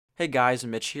Hey guys,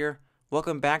 Mitch here.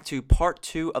 Welcome back to part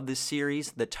 2 of the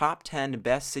series, the top 10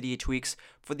 best Cydia tweaks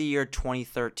for the year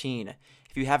 2013.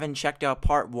 If you haven't checked out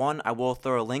part 1, I will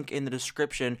throw a link in the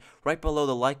description right below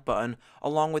the like button,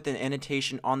 along with an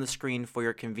annotation on the screen for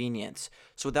your convenience.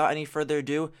 So without any further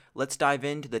ado, let's dive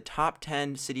into the top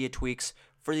 10 Cydia tweaks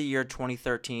for the year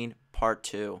 2013, part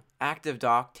 2.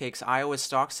 ActiveDock takes iOS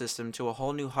stock system to a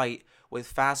whole new height with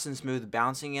fast and smooth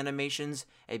bouncing animations,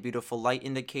 a beautiful light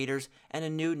indicators, and a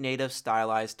new native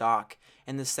stylized dock.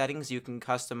 In the settings, you can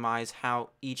customize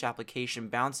how each application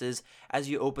bounces as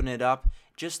you open it up,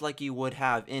 just like you would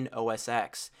have in OS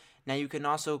X. Now you can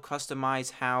also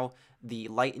customize how the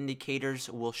light indicators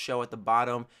will show at the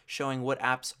bottom, showing what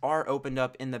apps are opened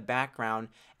up in the background,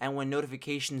 and when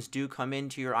notifications do come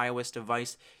into your iOS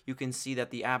device, you can see that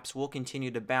the apps will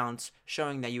continue to bounce,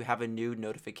 showing that you have a new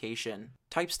notification.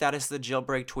 TypeStatus is the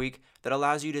jailbreak tweak that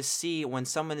allows you to see when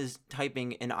someone is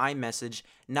typing an iMessage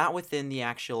not within the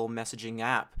actual messaging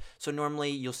app. So normally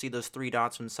you'll see those 3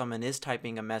 dots when someone is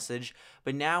typing a message,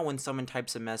 but now when someone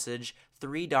types a message,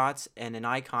 3 dots and an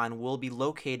icon will be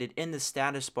located in the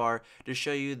status bar to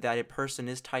show you that a person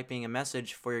is typing a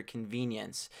message for your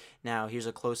convenience. Now here's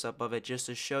a close-up of it just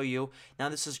to show you. Now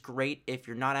this is great if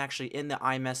you're not actually in the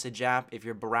iMessage app, if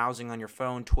you're browsing on your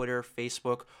phone, Twitter,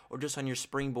 Facebook, or just on your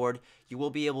Springboard, you will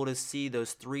be able to see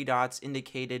those 3 dots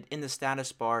indicated in the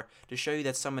status bar to show you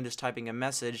that someone is typing a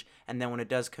message, and then when it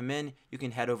does come in, you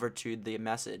can head over to the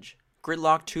message.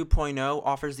 GridLock 2.0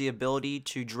 offers the ability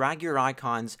to drag your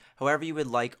icons however you would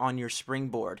like on your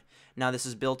Springboard. Now this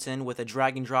is built in with a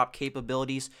drag and drop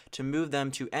capabilities to move them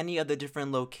to any of the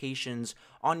different locations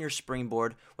on your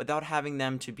Springboard without having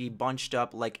them to be bunched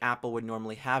up like Apple would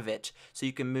normally have it. So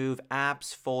you can move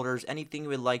apps, folders, anything you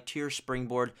would like to your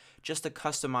Springboard just to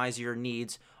customize your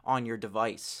needs on your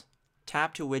device.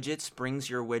 Tap to Widgets brings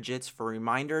your widgets for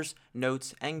reminders,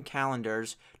 notes, and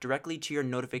calendars directly to your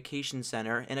notification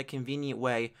center in a convenient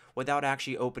way without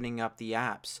actually opening up the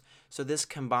apps. So this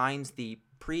combines the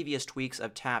previous tweaks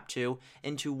of Tap to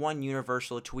into one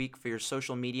universal tweak for your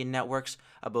social media networks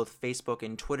of both Facebook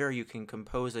and Twitter. You can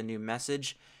compose a new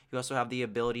message. You also have the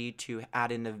ability to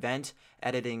add an event,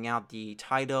 editing out the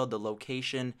title, the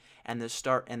location, and the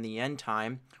start and the end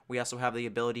time. We also have the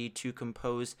ability to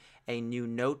compose a new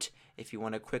note. If you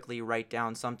want to quickly write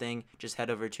down something, just head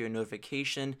over to your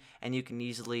notification and you can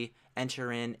easily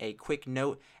enter in a quick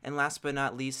note. And last but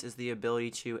not least is the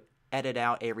ability to edit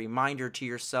out a reminder to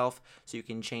yourself so you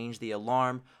can change the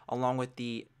alarm along with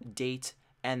the date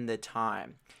and the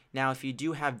time. Now, if you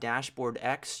do have Dashboard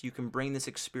X, you can bring this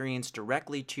experience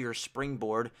directly to your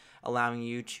Springboard, allowing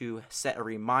you to set a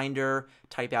reminder,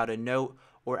 type out a note,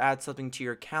 or add something to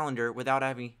your calendar without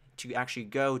having to actually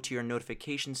go to your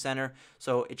notification center.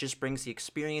 So it just brings the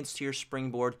experience to your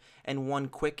Springboard in one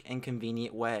quick and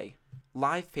convenient way.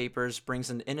 LivePapers brings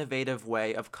an innovative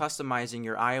way of customizing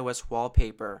your iOS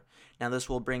wallpaper. Now this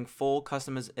will bring full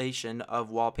customization of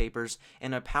wallpapers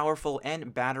in a powerful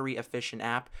and battery efficient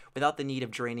app without the need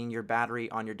of draining your battery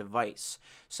on your device.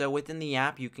 So within the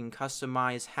app you can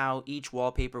customize how each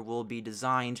wallpaper will be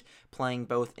designed, playing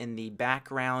both in the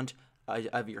background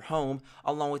of your home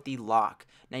along with the lock.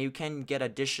 Now you can get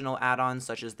additional add-ons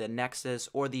such as the Nexus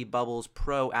or the Bubbles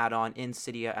Pro add-on in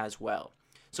Cydia as well.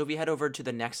 So if you head over to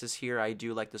the Nexus here, I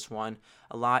do like this one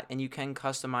a lot, and you can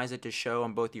customize it to show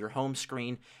on both your home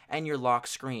screen and your lock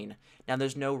screen. Now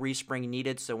there's no respring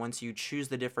needed, so once you choose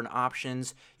the different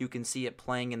options, you can see it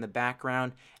playing in the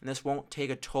background, and this won't take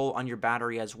a toll on your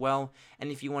battery as well.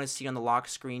 And if you want to see on the lock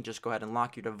screen, just go ahead and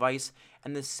lock your device,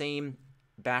 and the same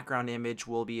background image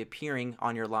will be appearing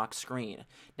on your lock screen.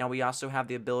 Now we also have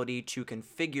the ability to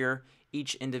configure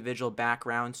each individual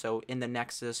background. So in the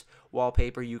Nexus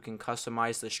wallpaper, you can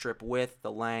customize the strip width,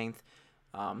 the length,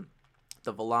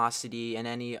 the velocity, and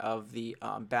any of the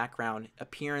background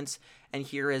appearance. And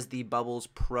here is the Bubbles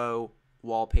Pro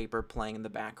wallpaper playing in the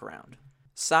background.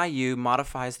 Cyueue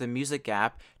modifies the music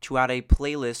app to add a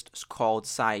playlist called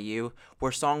Cyueue,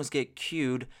 where songs get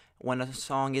queued when a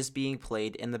song is being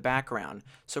played in the background.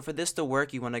 So for this to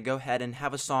work, you want to go ahead and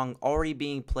have a song already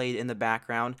being played in the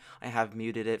background. I have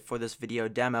muted it for this video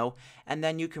demo, and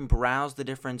then you can browse the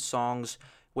different songs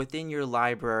within your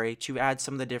library to add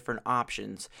some of the different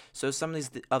options. So some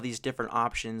of these different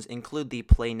options include the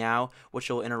play now, which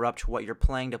will interrupt what you're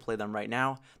playing to play them right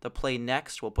now. The play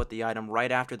next will put the item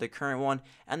right after the current one,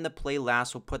 and the play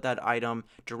last will put that item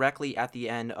directly at the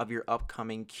end of your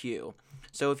upcoming queue.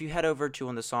 So if you head over to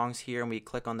one of the songs here and we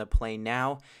click on the play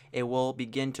now, it will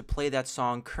begin to play that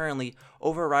song currently,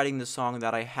 overriding the song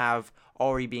that I have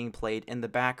already being played in the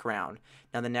background.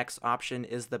 Now the next option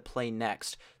is the play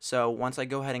next. So once I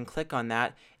go ahead and click on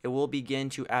that, it will begin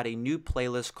to add a new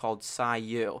playlist called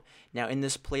Cyueue. Now in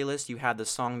this playlist you have the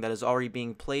song that is already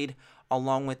being played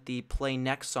along with the play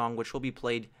next song, which will be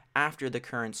played after the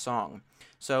current song.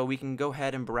 So we can go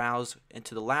ahead and browse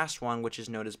into the last one, which is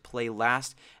known as play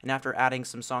last, and after adding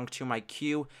some songs to my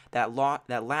queue, that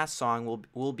last song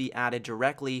will be added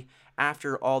directly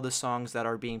after all the songs that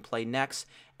are being played next,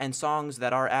 and songs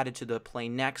that are added to the play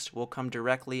next will come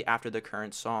directly after the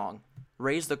current song.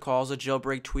 RaiseToCall is a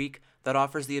jailbreak tweak that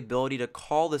offers the ability to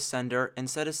call the sender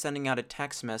instead of sending out a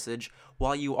text message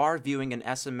while you are viewing an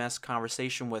SMS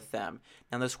conversation with them.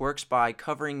 Now this works by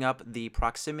covering up the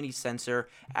proximity sensor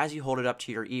as you hold it up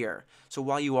to your ear. So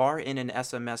while you are in an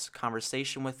SMS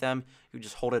conversation with them, you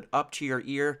just hold it up to your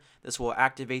ear. This will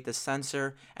activate the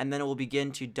sensor, and then it will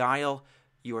begin to dial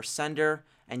your sender,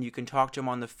 and you can talk to them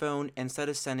on the phone instead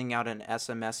of sending out an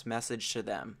SMS message to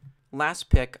them.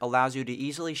 LastPic allows you to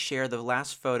easily share the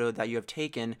last photo that you have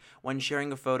taken when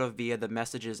sharing a photo via the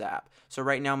Messages app. So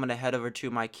right now I'm going to head over to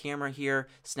my camera here,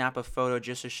 snap a photo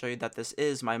just to show you that this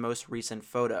is my most recent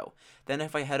photo. Then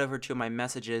if I head over to my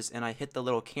Messages and I hit the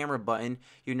little camera button,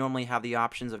 you normally have the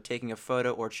options of taking a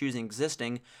photo or choosing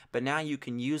existing, but now you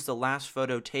can use the last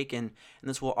photo taken, and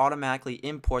this will automatically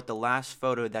import the last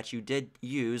photo that you did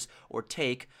use or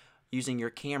take using your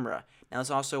camera. Now this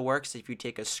also works if you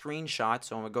take a screenshot,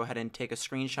 so I'm going to go ahead and take a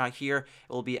screenshot here.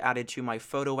 It will be added to my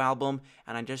photo album,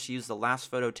 and I just use the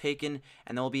last photo taken,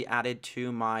 and it will be added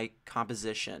to my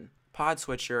composition.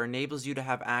 PodSwitcher enables you to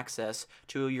have access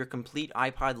to your complete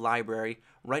iPod library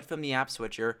right from the app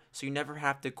switcher, so you never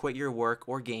have to quit your work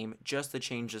or game just to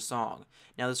change the song.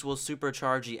 Now this will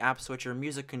supercharge the app switcher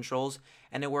music controls,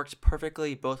 and it works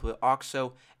perfectly both with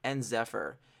OXO and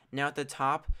Zephyr. Now at the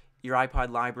top, your iPod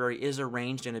library is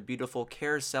arranged in a beautiful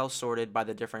carousel sorted by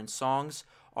the different songs,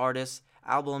 artists,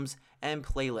 albums, and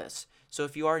playlists. So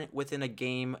if you are within a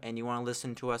game and you want to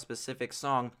listen to a specific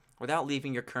song without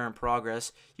leaving your current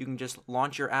progress, you can just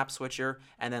launch your app switcher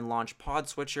and then launch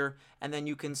PodSwitcher, and then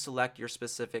you can select your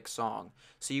specific song.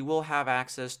 So you will have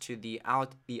access to the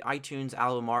iTunes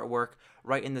album artwork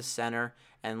right in the center,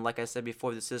 and like I said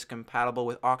before, this is compatible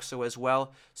with OXO as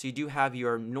well. So you do have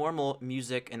your normal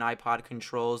music and iPod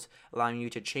controls allowing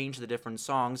you to change the different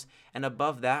songs, and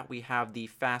above that we have the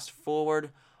fast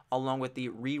forward along with the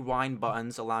rewind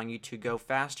buttons allowing you to go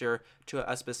faster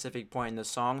to a specific point in the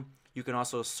song. You can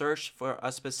also search for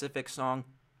a specific song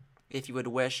if you would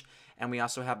wish, and we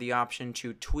also have the option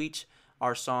to tweet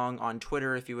our song on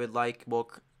Twitter if you would like. We'll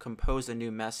compose a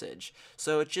new message.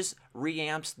 So it just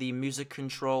reamps the music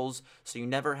controls so you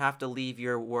never have to leave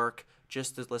your work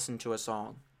just to listen to a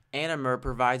song. Anamur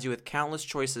provides you with countless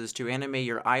choices to animate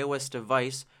your iOS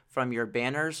device from your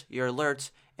banners, your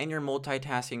alerts, and your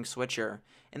multitasking switcher.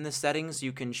 In the settings,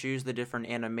 you can choose the different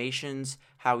animations,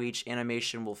 how each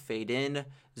animation will fade in,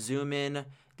 zoom in,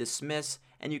 dismiss,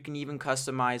 and you can even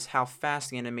customize how fast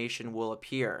the animation will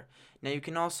appear. Now you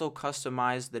can also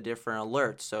customize the different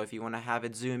alerts, so if you want to have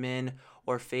it zoom in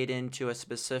or fade into a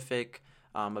specific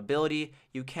ability,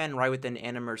 you can right within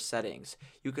Anamur settings.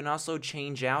 You can also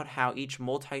change out how each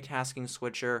multitasking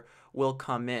switcher will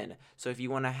come in. So if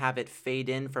you want to have it fade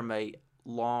in from a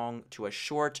long to a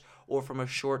short or from a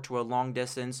short to a long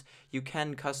distance, you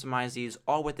can customize these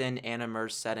all within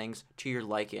Anamur's settings to your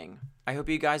liking. I hope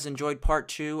you guys enjoyed part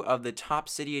 2 of the top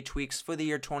Cydia tweaks for the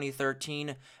year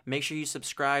 2013. Make sure you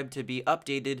subscribe to be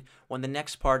updated when the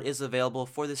next part is available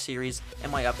for the series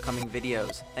and my upcoming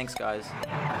videos. Thanks guys.